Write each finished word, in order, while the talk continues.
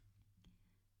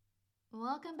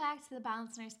Welcome back to the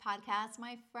Balanced Nurse Podcast,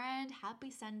 my friend.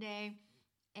 Happy Sunday.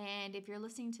 And if you're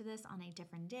listening to this on a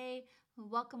different day,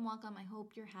 welcome. I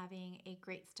hope you're having a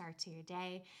great start to your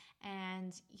day.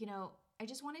 And, I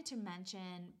just wanted to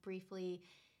mention briefly,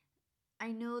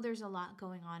 I know there's a lot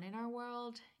going on in our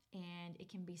world, and it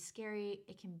can be scary,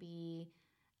 it can be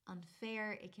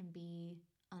unfair, it can be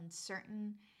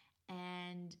uncertain.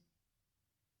 And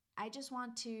I just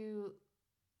want to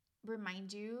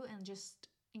remind you and just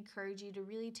encourage you to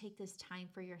really take this time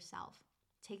for yourself.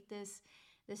 Take this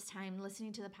time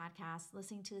listening to the podcast,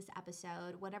 listening to this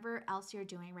episode, whatever else you're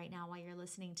doing right now while you're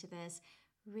listening to this,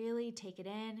 really take it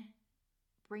in.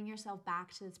 Bring yourself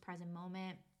back to this present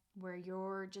moment where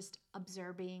you're just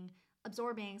absorbing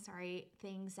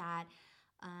things that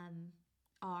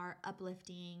are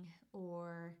uplifting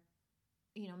or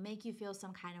make you feel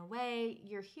some kind of way.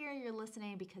 You're here, you're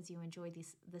listening because you enjoy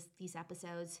these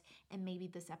episodes, and maybe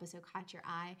this episode caught your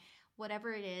eye.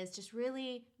 Whatever it is, just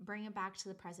really bring it back to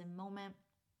the present moment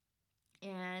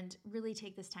and really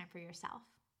take this time for yourself.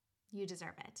 You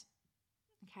deserve it.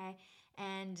 Okay?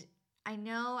 And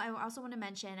I also want to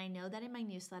mention, I know that in my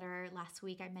newsletter last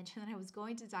week I mentioned that I was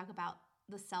going to talk about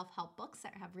the self-help books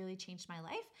that have really changed my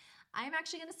life. I'm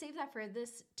actually going to save that for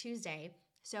this Tuesday.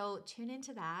 So tune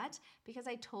into that because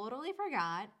I totally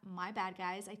forgot. My bad,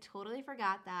 guys. I totally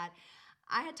forgot that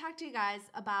I had talked to you guys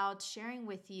about sharing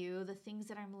with you the things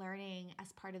that I'm learning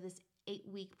as part of this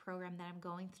 8-week program that I'm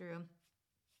going through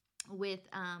with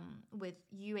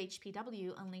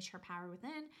UHPW, Unleash Her Power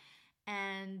Within.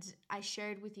 And I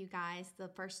shared with you guys the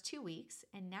first 2 weeks,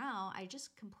 and now I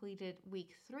just completed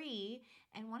week 3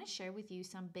 and want to share with you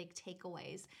some big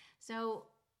takeaways. So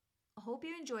I hope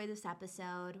you enjoy this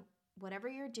episode. Whatever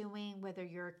you're doing, whether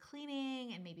you're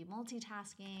cleaning and maybe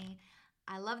multitasking,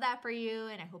 I love that for you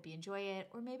and I hope you enjoy it.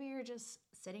 Or maybe you're just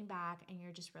sitting back and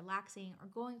you're just relaxing or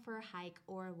going for a hike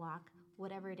or a walk,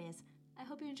 whatever it is. I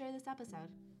hope you enjoy this episode.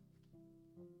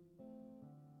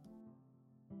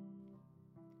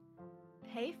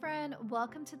 Hey friend,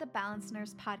 welcome to the Balanced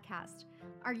Nurse Podcast.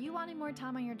 Are you wanting more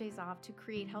time on your days off to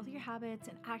create healthier habits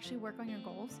and actually work on your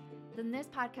goals? Then this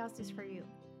podcast is for you.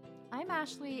 I'm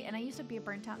Ashley, and I used to be a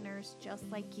burnt out nurse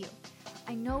just like you.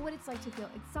 I know what it's like to feel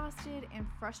exhausted and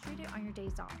frustrated on your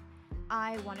days off.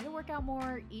 I wanted to work out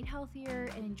more, eat healthier,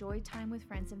 and enjoy time with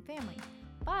friends and family.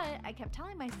 But I kept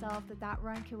telling myself that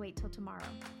run could wait till tomorrow.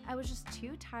 I was just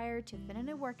too tired to fit in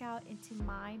a workout into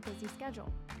my busy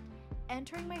schedule.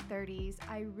 Entering my 30s,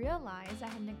 I realized I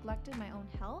had neglected my own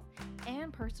health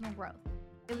and personal growth.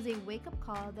 It was a wake-up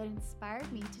call that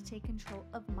inspired me to take control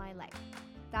of my life.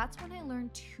 That's when I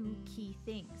learned 2 key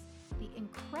things: the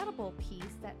incredible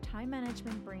peace that time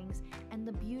management brings and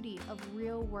the beauty of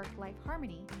real work-life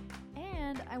harmony.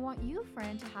 And I want you,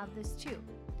 friend, to have this too.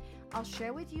 I'll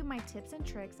share with you my tips and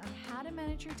tricks on how to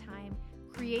manage your time,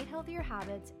 create healthier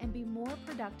habits, and be more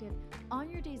productive on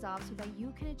your days off so that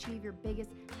you can achieve your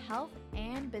biggest health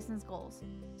and business goals.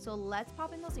 So let's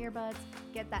pop in those earbuds,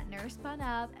 get that nurse bun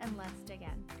up, and let's dig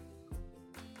in.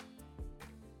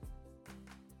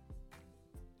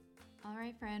 All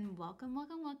right, friend, welcome.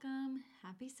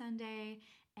 Happy Sunday.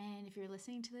 And if you're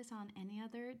listening to this on any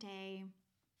other day,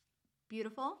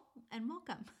 beautiful and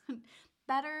welcome.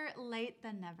 Better late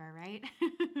than never, right?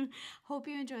 Hope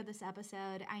you enjoyed this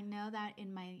episode. I know that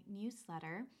in my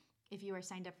newsletter, if you are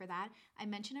signed up for that, I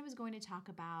mentioned I was going to talk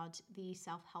about the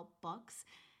self-help books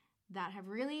that have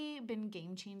really been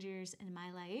game changers in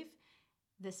my life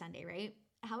this Sunday, right?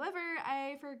 However,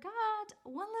 I forgot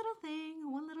one little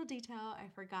detail. I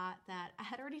forgot that I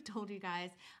had already told you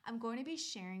guys I'm going to be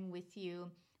sharing with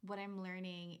you what I'm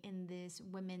learning in this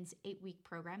women's 8-week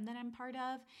program that I'm part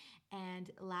of.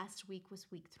 And last week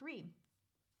was week 3.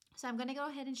 So I'm going to go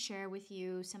ahead and share with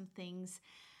you some things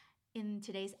in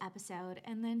today's episode.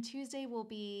 And then Tuesday will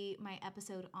be my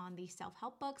episode on the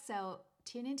self-help book. So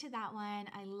tune into that one.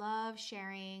 I love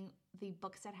sharing the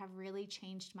books that have really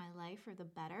changed my life for the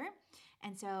better.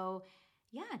 And so,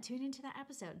 yeah, tune into that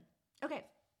episode. Okay,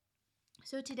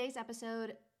 so today's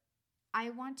episode, I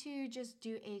want to just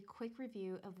do a quick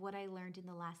review of what I learned in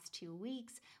the last 2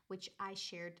 weeks, which I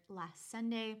shared last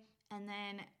Sunday. And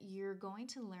then you're going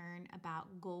to learn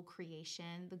about goal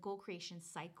creation, the goal creation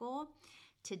cycle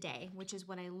today, which is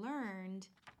what I learned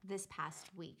this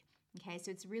past week. Okay, so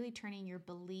it's really turning your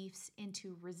beliefs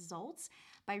into results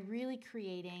by really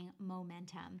creating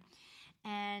momentum.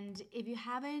 And if you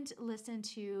haven't listened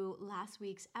to last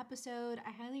week's episode, I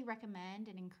highly recommend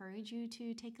and encourage you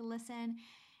to take a listen.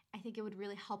 I think it would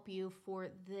really help you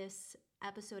for this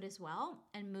episode as well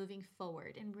and moving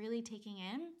forward and really taking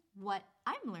in what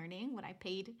I'm learning, what I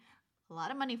paid a lot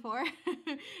of money for,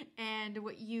 and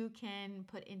what you can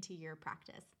put into your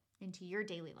practice, into your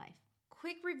daily life.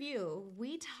 Quick review.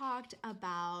 We talked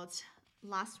about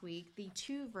last week the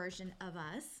two versions of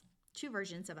us,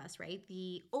 right?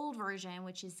 The old version,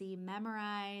 which is the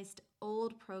memorized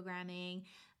old programming.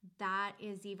 That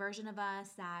is the version of us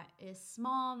that is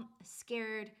small,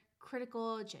 scared,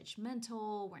 critical,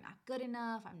 judgmental. We're not good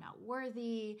enough. I'm not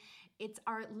worthy. It's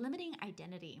our limiting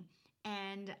identity.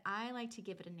 And I like to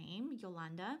give it a name,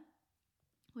 Yolanda,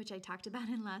 which I talked about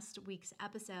in last week's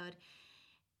episode.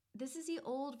 This is the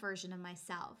old version of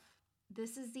myself.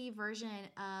 This is the version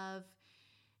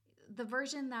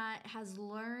that has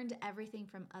learned everything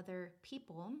from other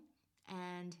people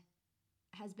and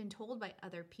has been told by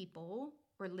other people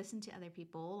or listened to other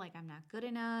people, like, I'm not good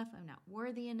enough, I'm not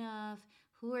worthy enough,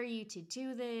 who are you to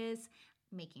do this,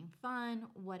 making fun,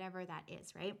 whatever that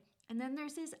is, right? And then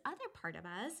there's this other part of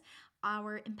us,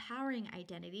 our empowering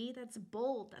identity, that's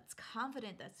bold, that's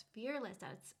confident, that's fearless,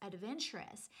 that's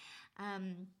adventurous.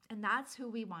 And that's who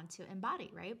we want to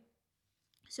embody, right?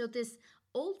 So this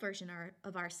old version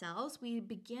of ourselves, we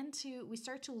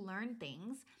start to learn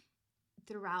things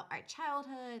throughout our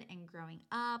childhood and growing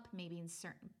up, maybe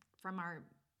from our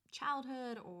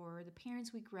childhood or the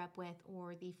parents we grew up with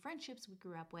or the friendships we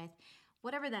grew up with,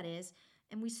 whatever that is,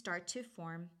 and we start to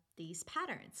form these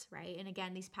patterns, right? And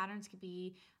again, these patterns could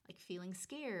be like feeling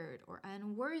scared or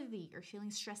unworthy or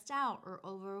feeling stressed out or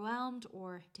overwhelmed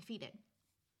or defeated.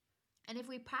 And if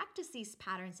we practice these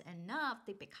patterns enough,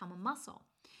 they become a muscle.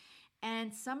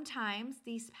 And sometimes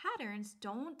these patterns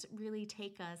don't really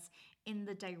take us in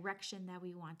the direction that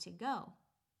we want to go.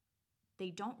 They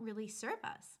don't really serve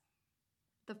us.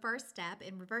 The first step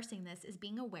in reversing this is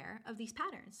being aware of these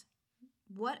patterns.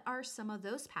 What are some of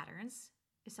those patterns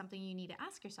is something you need to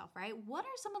ask yourself, right? What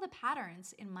are some of the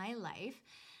patterns in my life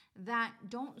that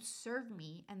don't serve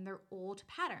me and they're old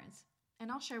patterns?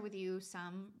 And I'll share with you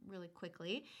some really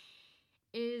quickly.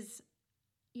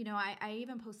 I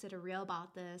even posted a reel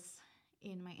about this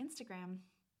in my Instagram.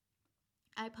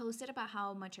 I posted about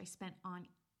how much I spent on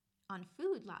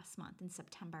food last month in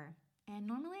September. And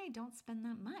normally I don't spend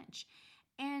that much.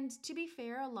 And to be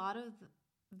fair, a lot of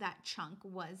that chunk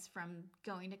was from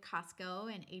going to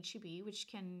Costco and H-E-B,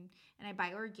 and I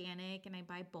buy organic and I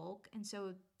buy bulk. And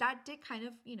so that did kind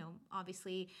of,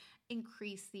 obviously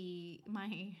increase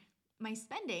my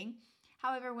spending.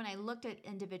 However, when I looked at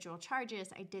individual charges,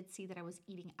 I did see that I was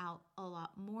eating out a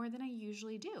lot more than I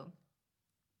usually do.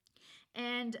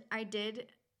 And I did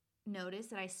notice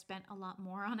that I spent a lot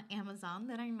more on Amazon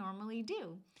than I normally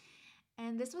do.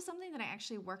 And this was something that I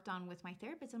actually worked on with my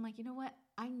therapist. I'm like, you know what?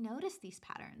 I notice these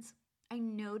patterns. I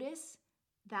notice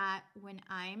that when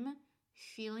I'm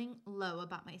feeling low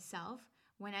about myself,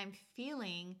 when I'm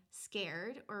feeling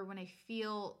scared, or when I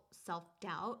feel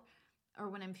self-doubt, or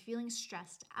when I'm feeling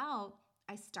stressed out,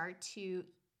 I start to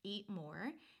eat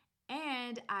more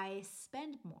and I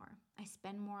spend more. I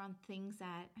spend more on things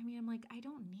that, I'm like, I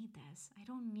don't need this. I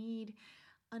don't need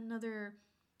another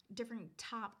different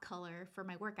top color for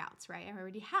my workouts, right? I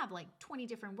already have like 20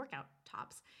 different workout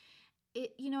tops.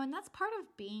 And that's part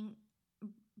of being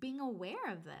aware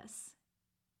of this,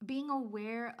 being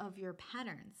aware of your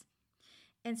patterns.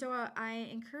 And so I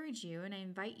encourage you and I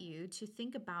invite you to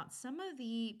think about some of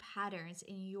the patterns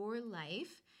in your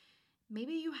life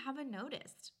maybe you haven't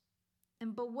noticed.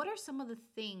 But what are some of the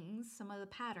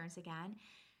patterns again,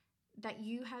 that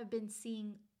you have been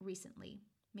seeing recently?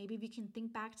 Maybe if you can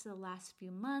think back to the last few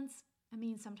months.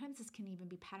 Sometimes this can even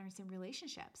be patterns in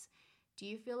relationships. Do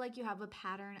you feel like you have a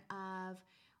pattern of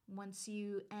once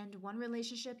you end one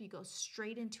relationship, you go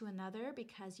straight into another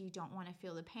because you don't want to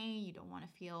feel the pain, you don't want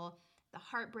to feel the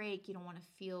heartbreak, you don't want to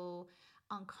feel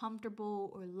uncomfortable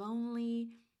or lonely?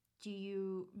 Do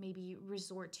you maybe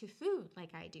resort to food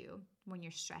like I do when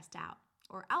you're stressed out,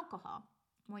 or alcohol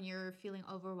when you're feeling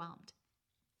overwhelmed?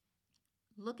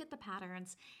 Look at the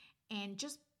patterns and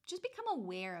just become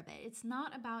aware of it. It's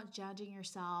not about judging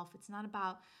yourself. It's not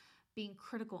about being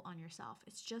critical on yourself.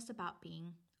 It's just about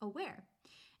being aware.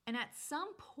 And at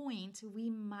some point, we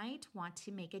might want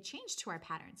to make a change to our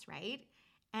patterns, right?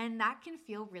 And that can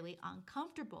feel really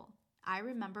uncomfortable. I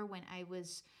remember when I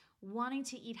was wanting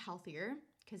to eat healthier,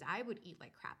 because I would eat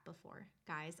like crap before,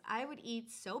 guys. I would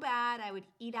eat so bad. I would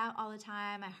eat out all the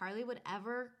time. I hardly would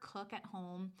ever cook at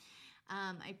home.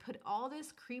 I put all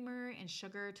this creamer and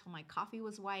sugar till my coffee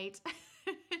was white.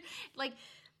 Like,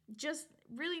 just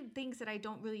really things that I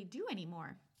don't really do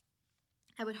anymore.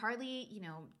 I would hardly,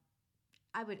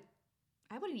 I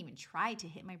wouldn't even try to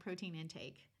hit my protein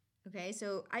intake. Okay,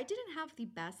 so I didn't have the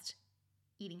best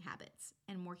eating habits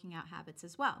and working out habits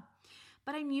as well.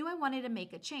 But I knew I wanted to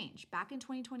make a change. Back in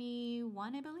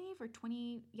 2021, I believe,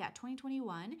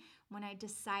 2021, when I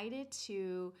decided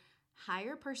to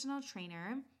hire a personal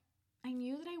trainer, I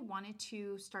knew that I wanted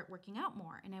to start working out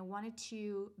more and I wanted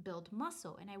to build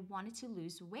muscle and I wanted to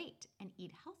lose weight and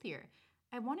eat healthier.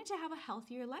 I wanted to have a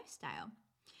healthier lifestyle.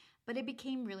 But it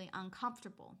became really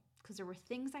uncomfortable because there were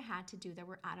things I had to do that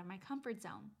were out of my comfort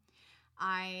zone.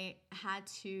 I had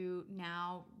to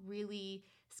now really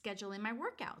schedule in my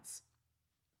workouts.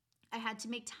 I had to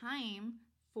make time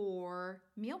for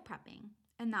meal prepping,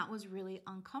 and that was really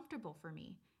uncomfortable for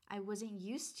me. I wasn't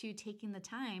used to taking the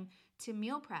time to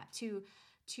meal prep,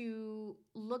 to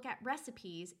look at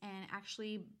recipes and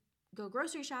actually go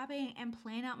grocery shopping and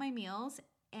plan out my meals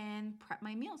and prep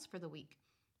my meals for the week.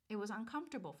 It was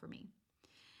uncomfortable for me.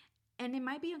 And it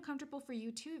might be uncomfortable for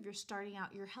you too if you're starting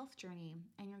out your health journey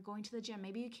and you're going to the gym.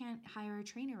 Maybe you can't hire a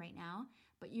trainer right now,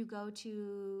 but you go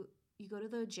to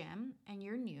the gym and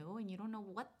you're new and you don't know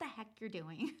what the heck you're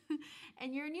doing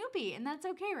and you're a newbie, and that's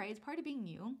okay, right? It's part of being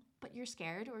new, but you're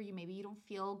scared, or maybe you don't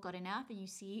feel good enough and you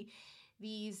see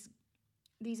these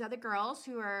other girls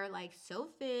who are like so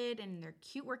fit and their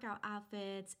cute workout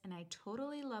outfits, and I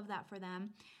totally love that for them,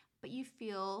 but you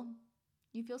feel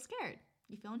scared,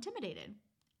 you feel intimidated,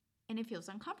 and it feels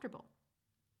uncomfortable.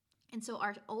 And so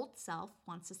our old self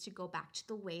wants us to go back to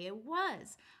the way it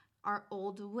was, our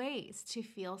old ways, to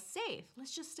feel safe.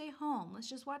 Let's just stay home. Let's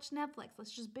just watch Netflix.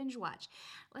 Let's just binge watch.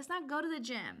 Let's not go to the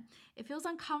gym. It feels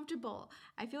uncomfortable.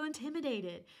 I feel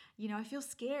intimidated. I feel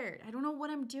scared. I don't know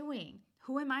what I'm doing.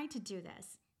 Who am I to do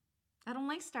this? I don't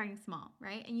like starting small,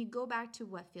 right? And you go back to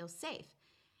what feels safe.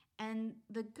 And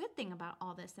the good thing about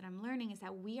all this that I'm learning is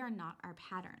that we are not our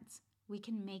patterns. We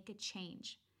can make a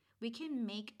change. We can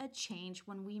make a change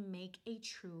when we make a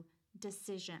true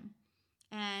decision.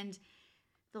 And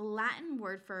the Latin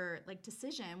word for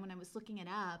decision, when I was looking it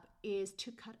up, is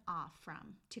to cut off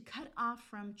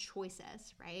from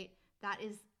choices, right? That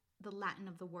is the Latin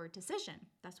of the word decision.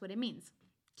 That's what it means,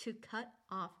 to cut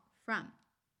off from.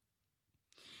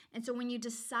 And so when you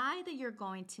decide that you're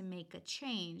going to make a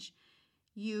change,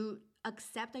 you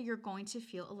accept that you're going to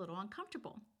feel a little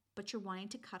uncomfortable, but you're wanting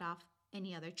to cut off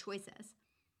any other choices.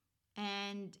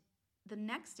 And the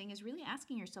next thing is really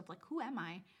asking yourself, who am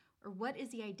I? Or what is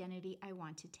the identity I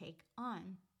want to take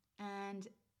on? And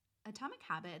Atomic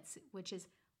Habits, which is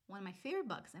one of my favorite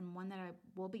books and one that I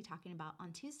will be talking about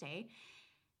on Tuesday,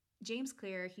 James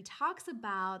Clear, he talks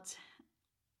about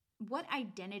what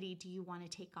identity do you want to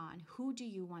take on? Who do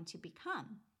you want to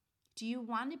become? Do you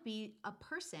want to be a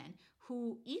person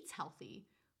who eats healthy,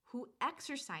 who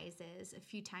exercises a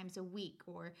few times a week,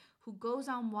 or who goes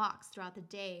on walks throughout the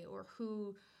day, or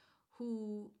who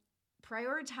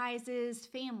prioritizes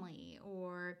family,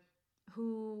 or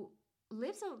who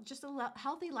lives just a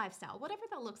healthy lifestyle, whatever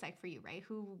that looks like for you, right?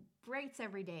 Who breaks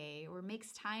every day or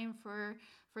makes time for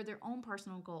their own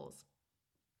personal goals.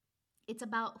 It's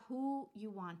about who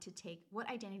you want to take, what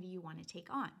identity you want to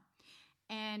take on.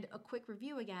 And a quick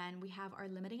review again, we have our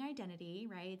limiting identity,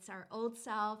 right? It's our old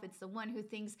self. It's the one who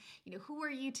thinks, who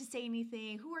are you to say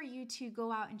anything? Who are you to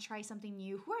go out and try something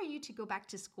new? Who are you to go back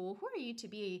to school? Who are you to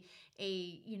be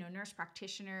a nurse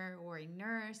practitioner or a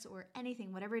nurse or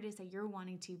anything, whatever it is that you're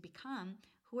wanting to become?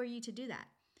 Who are you to do that?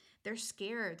 They're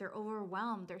scared, they're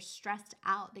overwhelmed, they're stressed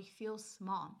out, they feel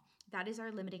small. That is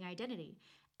our limiting identity.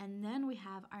 And then we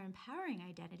have our empowering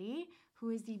identity,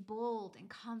 who is the bold and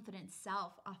confident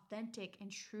self, authentic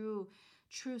and true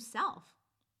self.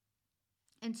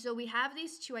 And so we have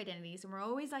these two identities, and we're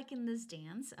always in this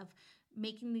dance of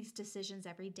making these decisions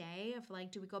every day of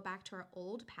do we go back to our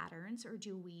old patterns, or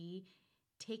do we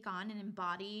take on and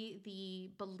embody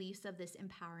the beliefs of this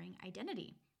empowering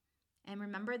identity? And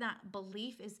remember that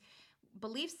belief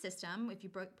system, if you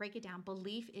break it down,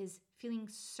 belief is feeling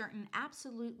certain,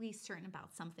 absolutely certain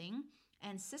about something.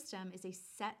 And system is a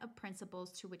set of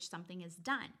principles to which something is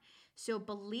done. So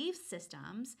belief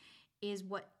systems is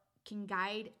what can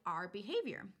guide our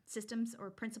behavior. Systems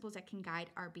or principles that can guide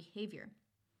our behavior.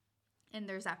 And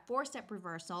there's that 4-step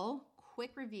reversal.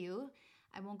 Quick review.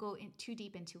 I won't go too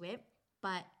deep into it,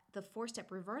 but the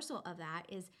 4-step reversal of that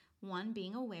is 1,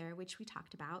 being aware, which we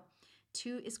talked about.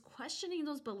 2 is questioning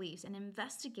those beliefs and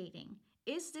investigating.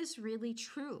 Is this really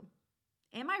true?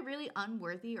 Am I really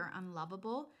unworthy or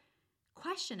unlovable?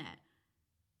 Question it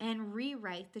and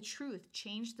rewrite the truth.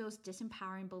 Change those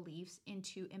disempowering beliefs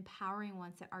into empowering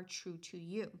ones that are true to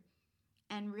you.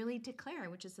 And really declare,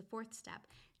 which is the 4th step.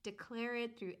 Declare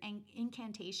it through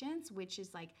incantations, which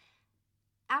is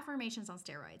affirmations on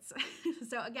steroids.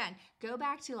 So again, go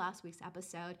back to last week's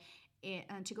episode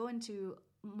to go into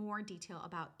more detail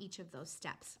about each of those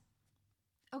steps.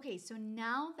 Okay, so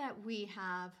now that we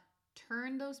have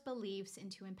turned those beliefs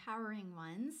into empowering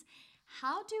ones,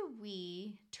 how do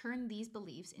we turn these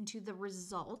beliefs into the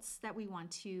results that we want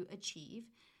to achieve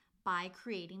by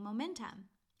creating momentum?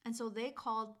 And so they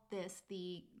called this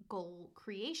the goal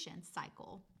creation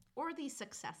cycle or the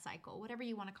success cycle, whatever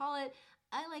you want to call it.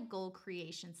 I like goal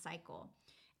creation cycle.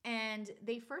 And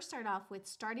they first start off with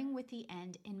starting with the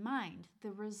end in mind,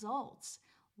 the results.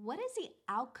 What is the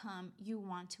outcome you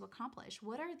want to accomplish?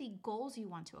 What are the goals you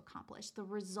want to accomplish? The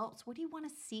results. What do you want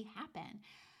to see happen?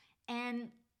 And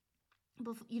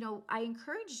I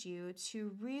encourage you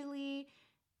to really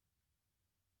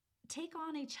take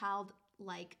on a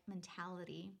childlike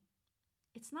mentality.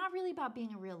 It's not really about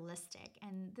being realistic.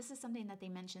 And this is something that they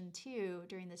mentioned too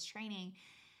during this training.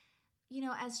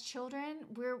 As children,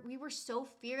 we were so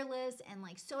fearless and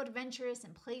like so adventurous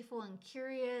and playful and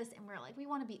curious. And we're like, we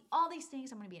want to be all these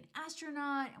things. I want to be an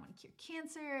astronaut. I want to cure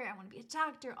cancer. I want to be a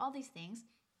doctor, all these things.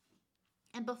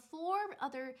 And before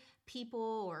other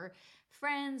people or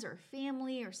friends or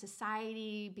family or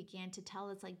society began to tell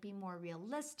us, like, be more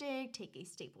realistic, take a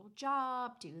stable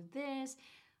job, do this,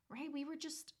 right? We were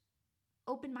just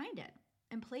open-minded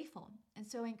and playful. And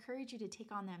so I encourage you to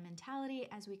take on that mentality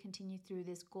as we continue through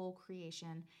this goal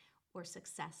creation or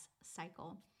success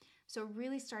cycle. So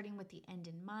really starting with the end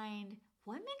in mind,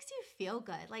 what makes you feel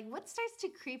good? Like, what starts to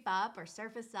creep up or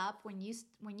surface up when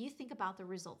you think about the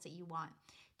results that you want?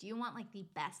 Do you want like the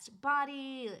best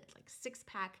body, like a six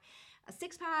pack,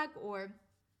 or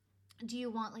do you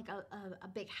want like a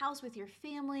big house with your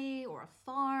family or a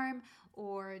farm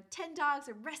or 10 dogs,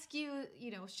 a rescue,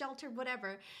 shelter,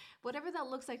 whatever that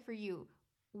looks like for you?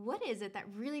 What is it that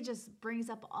really just brings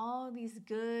up all these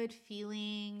good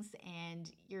feelings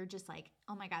and you're just like,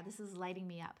 oh my God, this is lighting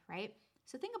me up, right?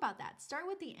 So think about that. Start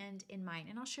with the end in mind,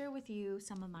 and I'll share with you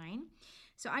some of mine.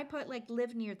 So I put like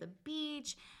live near the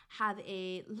beach, have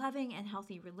a loving and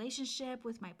healthy relationship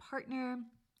with my partner.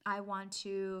 I want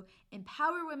to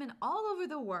empower women all over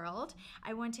the world.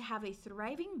 I want to have a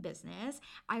thriving business.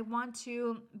 I want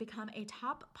to become a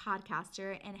top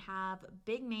podcaster and have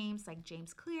big names like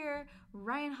James Clear,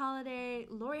 Ryan Holiday,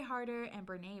 Lori Harder, and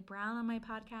Brene Brown on my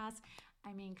podcast.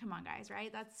 I mean, come on, guys,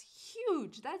 right? That's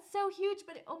huge. That's so huge.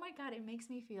 But oh my God, it makes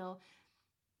me feel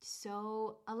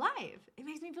so alive. It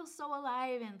makes me feel so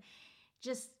alive and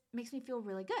just makes me feel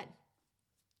really good.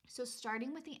 So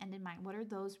starting with the end in mind, what are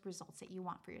those results that you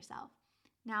want for yourself?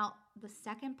 Now, the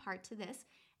second part to this,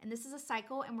 and this is a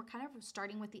cycle, and we're kind of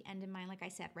starting with the end in mind, like I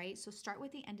said, right? So start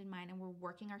with the end in mind, and we're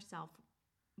working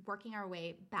our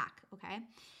way back, okay?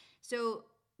 So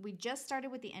we just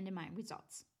started with the end in mind,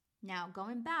 results. Now,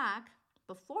 going back,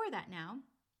 before that now,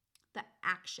 the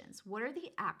actions. What are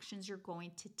the actions you're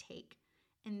going to take?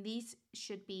 And these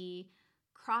should be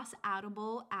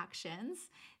cross-outable actions.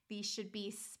 These should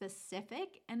be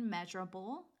specific and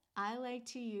measurable. I like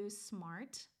to use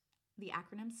SMART, the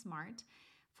acronym SMART,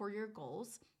 for your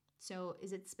goals. So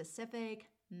is it specific,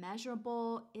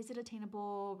 measurable, is it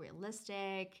attainable,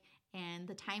 realistic, and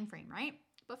the time frame, right?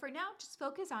 But for now, just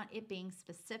focus on it being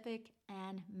specific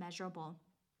and measurable.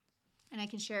 And I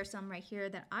can share some right here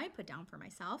that I put down for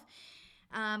myself.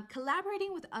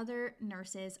 Collaborating with other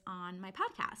nurses on my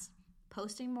podcast,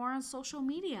 posting more on social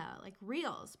media like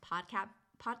Reels,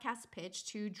 podcast pitch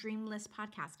to Dreamless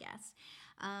podcast guests,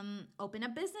 open a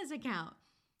business account,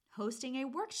 hosting a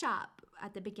workshop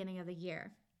at the beginning of the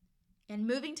year, and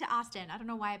moving to Austin. I don't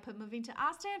know why I put moving to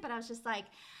Austin, but I was just like,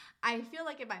 I feel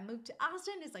like if I move to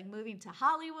Austin, it's like moving to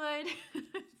Hollywood.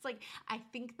 It's like, I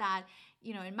think that,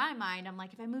 in my mind, I'm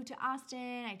like, if I move to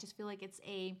Austin, I just feel like it's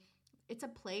a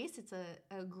place, it's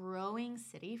a growing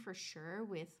city for sure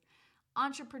with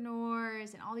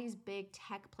entrepreneurs and all these big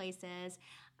tech places.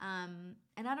 And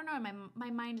I don't know, my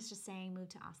mind is just saying move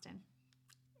to Austin.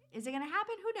 Is it going to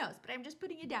happen? Who knows? But I'm just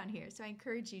putting it down here. So I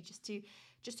encourage you just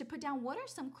to put down what are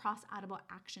some cross-outable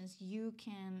actions you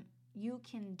can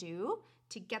do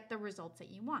to get the results that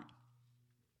you want.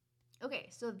 Okay,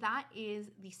 so that is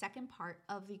the second part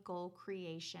of the goal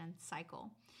creation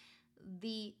cycle.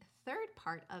 The third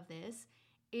part of this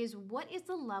is what is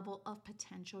the level of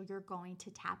potential you're going to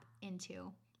tap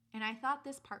into? And I thought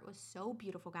this part was so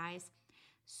beautiful, guys.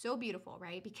 So beautiful,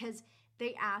 right? Because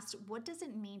they asked, what does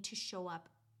it mean to show up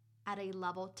at a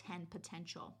level 10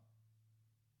 potential?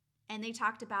 And they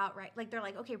talked about, right, like they're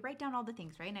like, okay, write down all the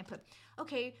things, right? And I put,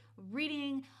 okay,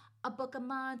 reading a book a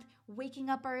month, waking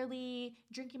up early,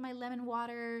 drinking my lemon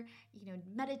water,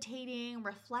 meditating,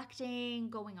 reflecting,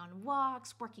 going on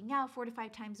walks, working out 4 to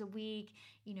 5 times a week,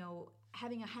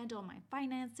 having a handle on my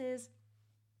finances.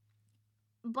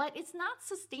 But it's not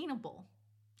sustainable,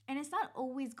 and it's not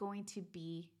always going to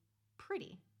be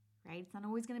pretty. right? It's not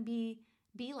always going to be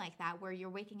like that where you're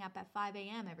waking up at 5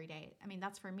 a.m. every day. I mean,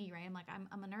 that's for me, right? I'm like,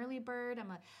 I'm an early bird.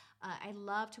 I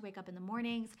love to wake up in the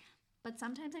mornings, but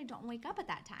sometimes I don't wake up at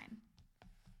that time.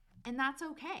 And that's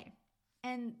okay.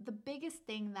 And the biggest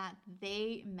thing that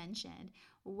they mentioned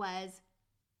was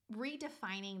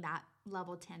redefining that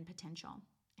level 10 potential.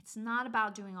 It's not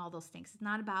about doing all those things. It's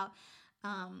not about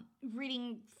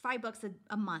reading 5 books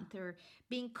a month, or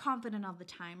being confident all the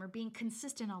time, or being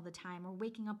consistent all the time, or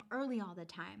waking up early all the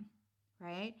time,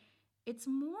 right? It's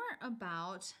more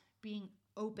about being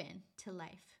open to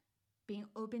life, being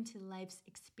open to life's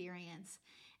experience,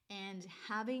 and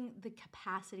having the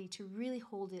capacity to really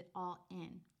hold it all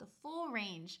in, the full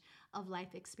range of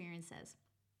life experiences.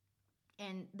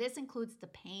 And this includes the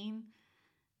pain,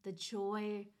 the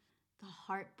joy, the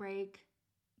heartbreak,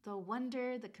 the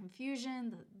wonder, the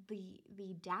confusion,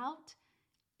 the doubt.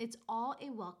 It's all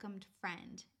a welcomed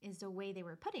friend, is the way they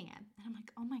were putting it. And I'm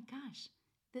like, oh my gosh,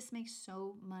 this makes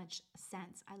so much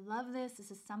sense. I love this.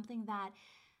 This is something that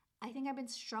I think I've been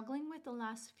struggling with the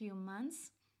last few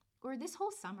months, or this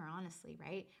whole summer, honestly,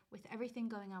 right? With everything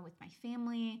going on with my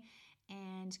family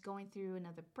and going through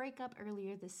another breakup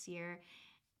earlier this year,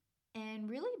 and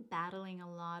really battling a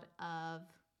lot of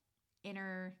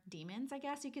inner demons, I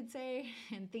guess you could say,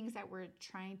 and things that were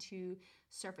trying to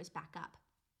surface back up.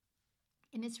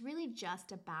 And it's really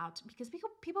just about, because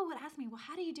people would ask me, well,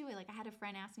 how do you do it? Like, I had a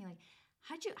friend ask me, like,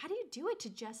 how do you do it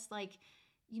to just, like,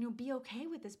 be okay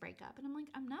with this breakup? And I'm like,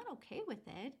 I'm not okay with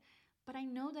it, but I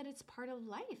know that it's part of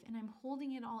life, and I'm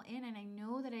holding it all in, and I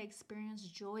know that I experience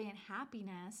joy and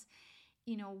happiness,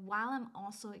 while I'm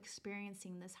also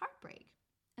experiencing this heartbreak.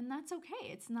 And that's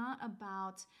okay. It's not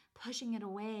about pushing it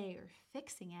away or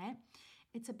fixing it.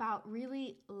 It's about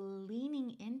really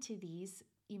leaning into these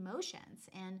emotions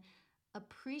and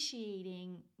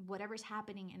appreciating whatever's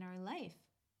happening in our life.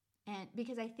 And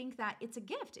because I think that it's a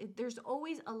gift. There's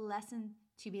always a lesson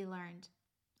to be learned,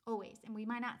 always. And we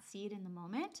might not see it in the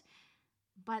moment,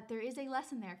 but there is a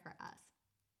lesson there for us.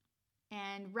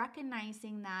 And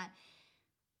recognizing that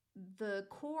the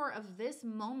core of this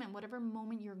moment, whatever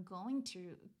moment you're going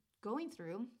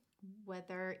through,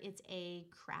 whether it's a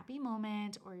crappy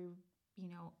moment or,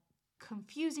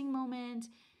 confusing moment,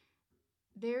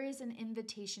 there is an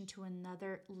invitation to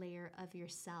another layer of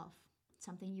yourself,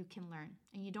 something you can learn.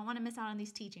 And you don't want to miss out on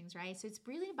these teachings, right? So it's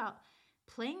really about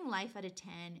playing life at a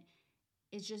 10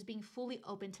 is just being fully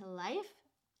open to life,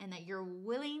 and that you're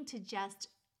willing to just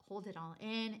hold it all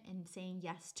in and saying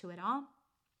yes to it all.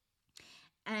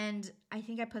 And I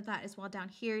think I put that as well down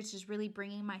here. It's just really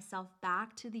bringing myself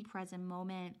back to the present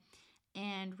moment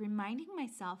and reminding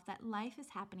myself that life is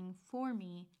happening for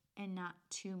me and not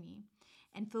to me,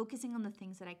 and focusing on the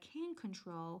things that I can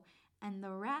control, and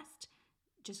the rest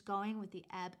just going with the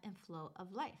ebb and flow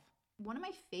of life. One of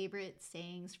my favorite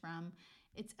sayings from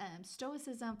it's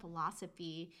Stoicism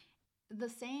philosophy. The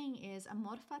saying is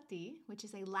amor fati, which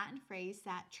is a Latin phrase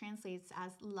that translates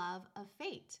as love of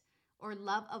fate, or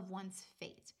love of one's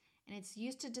fate. And it's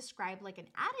used to describe like an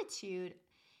attitude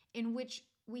in which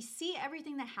we see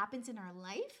everything that happens in our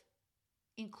life,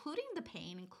 including the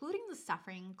pain, including the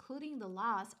suffering, including the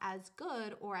loss, as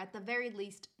good, or at the very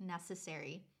least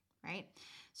necessary, right?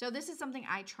 So this is something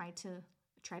I try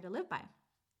to live by.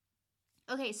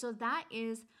 Okay, so that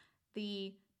is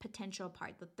the potential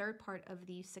part, the third part of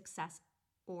the success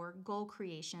or goal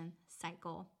creation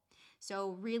cycle.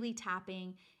 So really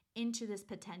tapping into this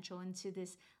potential, into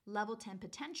this level 10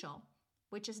 potential,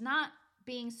 which is not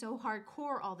being so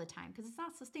hardcore all the time, because it's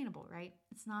not sustainable, right?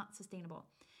 It's not sustainable.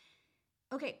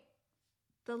 Okay,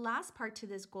 the last part to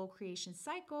this goal creation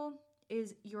cycle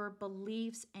is your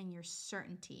beliefs and your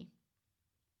certainty.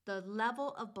 The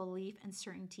level of belief and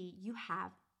certainty you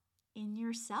have in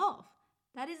yourself.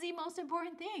 That is the most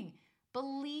important thing.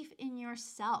 Belief in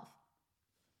yourself.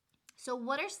 So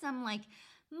what are some like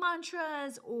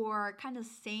mantras or kind of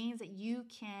sayings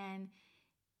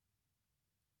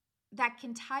that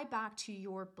can tie back to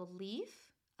your belief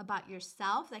about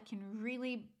yourself, that can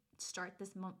really start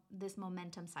this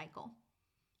momentum cycle?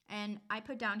 And I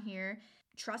put down here,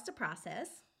 trust the process.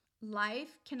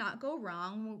 Life cannot go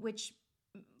wrong, which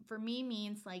for me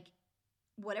means like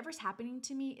whatever's happening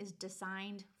to me is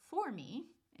designed for me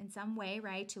in some way,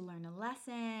 right? To learn a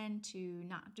lesson, to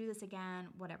not do this again,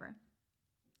 whatever.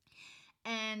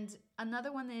 And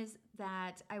another one is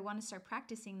that I want to start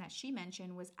practicing that she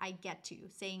mentioned was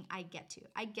saying I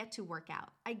get to work out.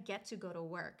 I get to go to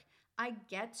work. I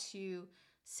get to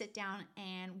sit down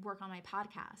and work on my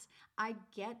podcast. I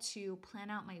get to plan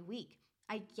out my week.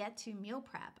 I get to meal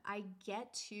prep. I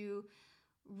get to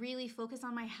really focus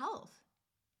on my health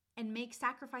and make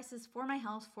sacrifices for my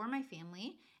health, for my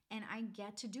family, and I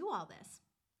get to do all this.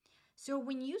 So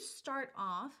when you start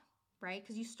off, right,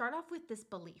 because you start off with this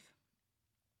belief.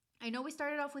 I know we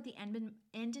started off with the end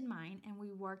in mind, and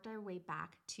we worked our way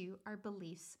back to our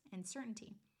beliefs and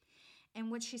certainty. And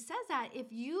what she says that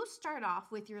if you start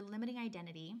off with your limiting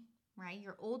identity, right,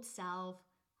 your old self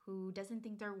who doesn't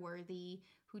think they're worthy,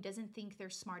 who doesn't think they're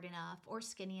smart enough or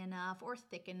skinny enough or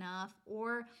thick enough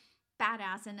or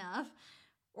badass enough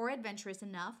or adventurous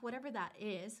enough, whatever that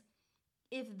is,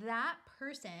 if that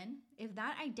person, if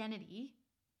that identity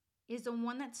is the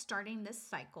one that's starting this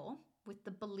cycle with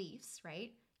the beliefs,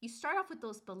 right? You start off with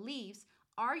those beliefs.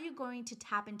 Are you going to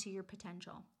tap into your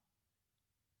potential?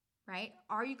 Right?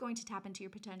 Are you going to tap into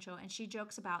your potential? And she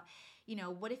jokes about,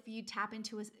 what if you tap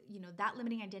into that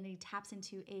limiting identity taps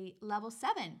into a level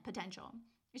 7 potential.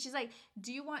 And she's like,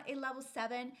 do you want a level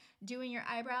 7 doing your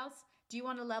eyebrows? Do you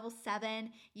want a level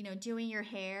 7, doing your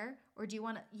hair? Or do you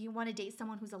want to date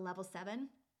someone who's a level 7?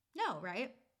 No,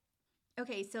 right?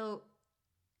 Okay, so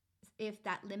if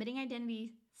that limiting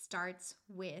identity starts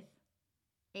with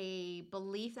a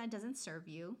belief that doesn't serve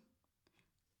you,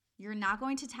 you're not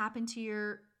going to tap into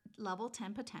your level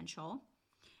 10 potential.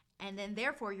 And then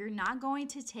therefore, you're not going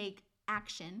to take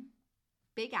action,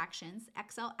 big actions,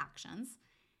 XL actions.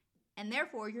 And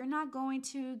therefore, you're not going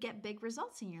to get big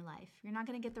results in your life. You're not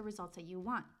going to get the results that you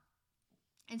want.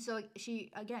 And so she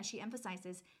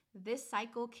emphasizes this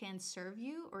cycle can serve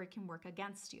you or it can work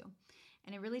against you.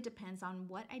 And it really depends on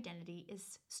what identity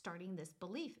is starting this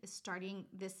belief, is starting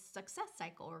this success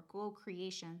cycle or goal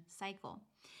creation cycle.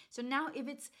 So now if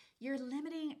it's your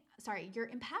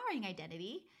empowering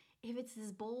identity, if it's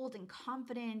this bold and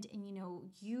confident and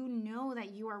you know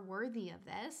that you are worthy of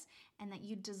this and that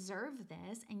you deserve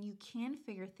this and you can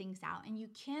figure things out and you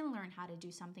can learn how to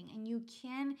do something and you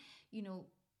can,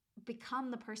 become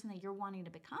the person that you're wanting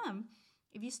to become.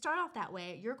 If you start off that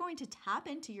way, you're going to tap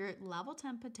into your level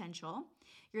 10 potential.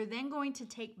 You're then going to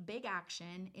take big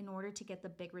action in order to get the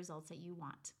big results that you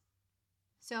want.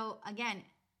 So again,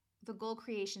 the goal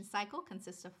creation cycle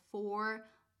consists of four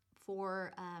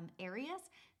areas.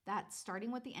 That's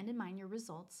starting with the end in mind, your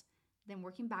results, then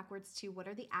working backwards to what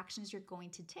are the actions you're going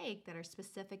to take that are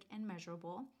specific and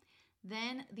measurable.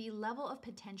 Then the level of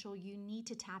potential you need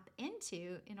to tap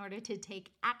into in order to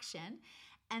take action.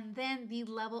 And then the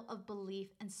level of belief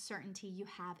and certainty you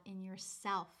have in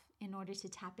yourself in order to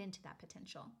tap into that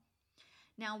potential.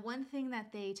 Now, one thing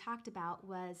that they talked about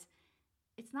was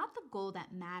it's not the goal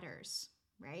that matters,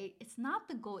 right? It's not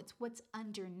the goal, it's what's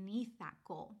underneath that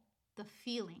goal, the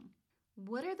feeling.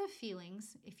 What are the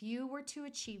feelings if you were to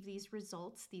achieve these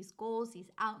results, these goals,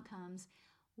 these outcomes?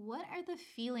 What are the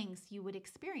feelings you would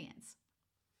experience?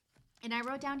 And I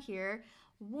wrote down here,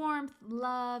 warmth,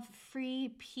 love,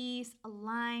 free, peace,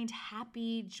 aligned,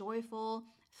 happy, joyful,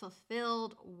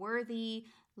 fulfilled, worthy,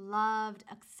 loved,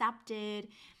 accepted.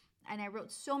 And I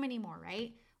wrote so many more,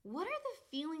 right? What are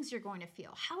the feelings you're going to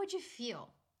feel? How would you feel?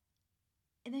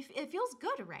 And it feels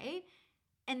good, right?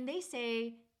 And they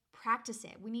say, practice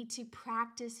it. We need to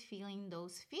practice feeling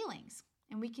those feelings.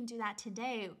 And we can do that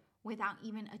today without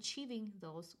even achieving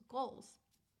those goals.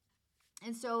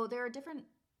 And so there are different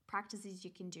practices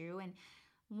you can do. And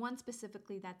one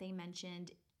specifically that they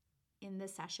mentioned in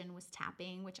this session was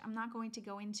tapping, which I'm not going to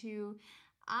go into.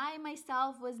 I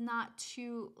myself was not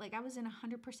too, I wasn't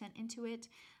 100% into it.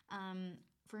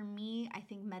 For me, I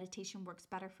think meditation works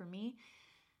better for me.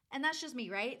 And that's just me,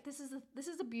 right? This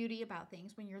is the beauty about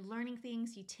things. When you're learning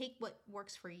things, you take what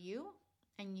works for you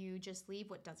and you just leave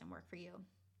what doesn't work for you.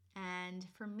 And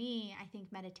for me, I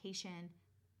think meditation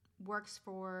works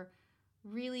for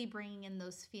really bringing in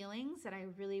those feelings that I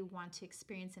really want to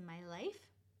experience in my life,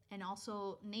 and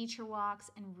also nature walks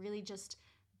and really just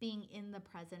being in the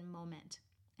present moment.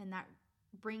 And that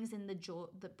brings in the joy,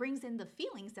 that brings in the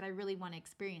feelings that I really want to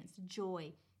experience: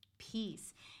 joy,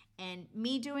 peace. And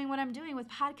me doing what I'm doing with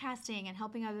podcasting and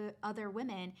helping other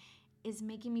women is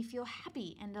making me feel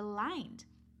happy and aligned.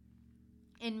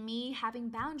 And me having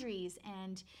boundaries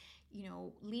and,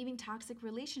 leaving toxic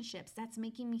relationships, that's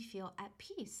making me feel at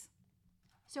peace.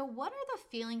 So what are the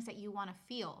feelings that you want to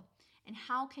feel? And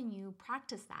how can you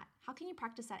practice that? How can you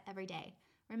practice that every day?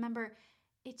 Remember,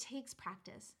 it takes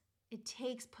practice. It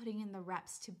takes putting in the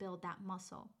reps to build that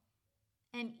muscle.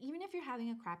 And even if you're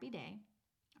having a crappy day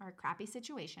or a crappy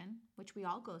situation, which we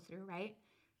all go through, right?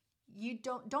 You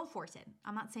don't force it.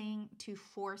 I'm not saying to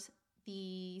force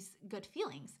these good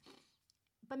feelings,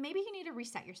 but maybe you need to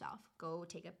reset yourself. Go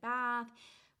take a bath,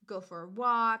 go for a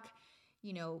walk,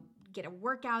 get a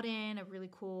workout in, a really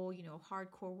cool,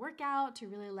 hardcore workout to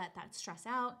really let that stress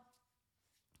out.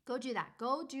 Go do that.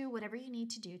 Go do whatever you need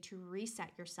to do to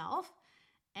reset yourself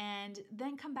and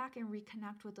then come back and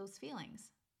reconnect with those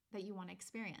feelings that you want to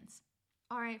experience.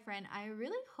 All right, friend, I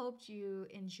really hoped you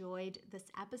enjoyed this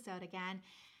episode. Again,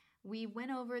 we went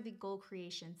over the goal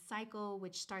creation cycle,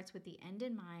 which starts with the end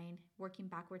in mind, working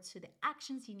backwards to the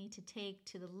actions you need to take,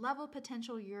 to the level of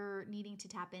potential you're needing to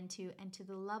tap into, and to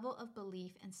the level of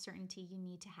belief and certainty you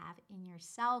need to have in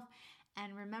yourself.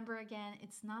 And remember, again,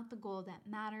 it's not the goal that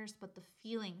matters, but the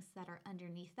feelings that are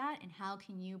underneath that, and how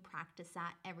can you practice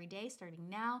that every day starting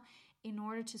now in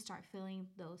order to start feeling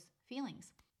those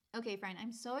feelings. Okay, friend,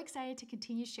 I'm so excited to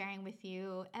continue sharing with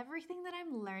you everything that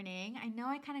I'm learning. I know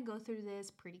I kind of go through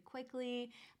this pretty quickly,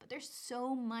 but there's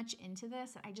so much into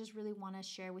this that I just really want to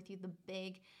share with you the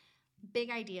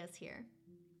big ideas here.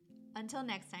 Until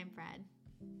next time, friend.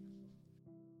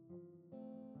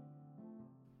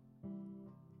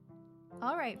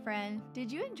 All right, friend, did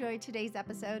you enjoy today's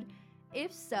episode?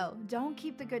 If so, don't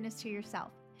keep the goodness to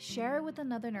yourself. Share it with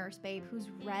another nurse babe who's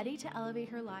ready to elevate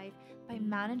her life by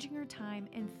managing her time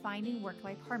and finding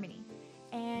work-life harmony.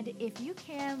 And if you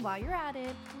can, while you're at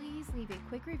it, please leave a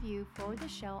quick review for the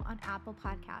show on Apple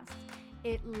Podcasts.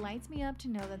 It lights me up to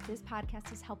know that this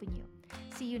podcast is helping you.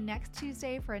 See you next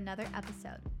Tuesday for another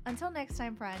episode. Until next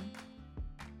time, friend.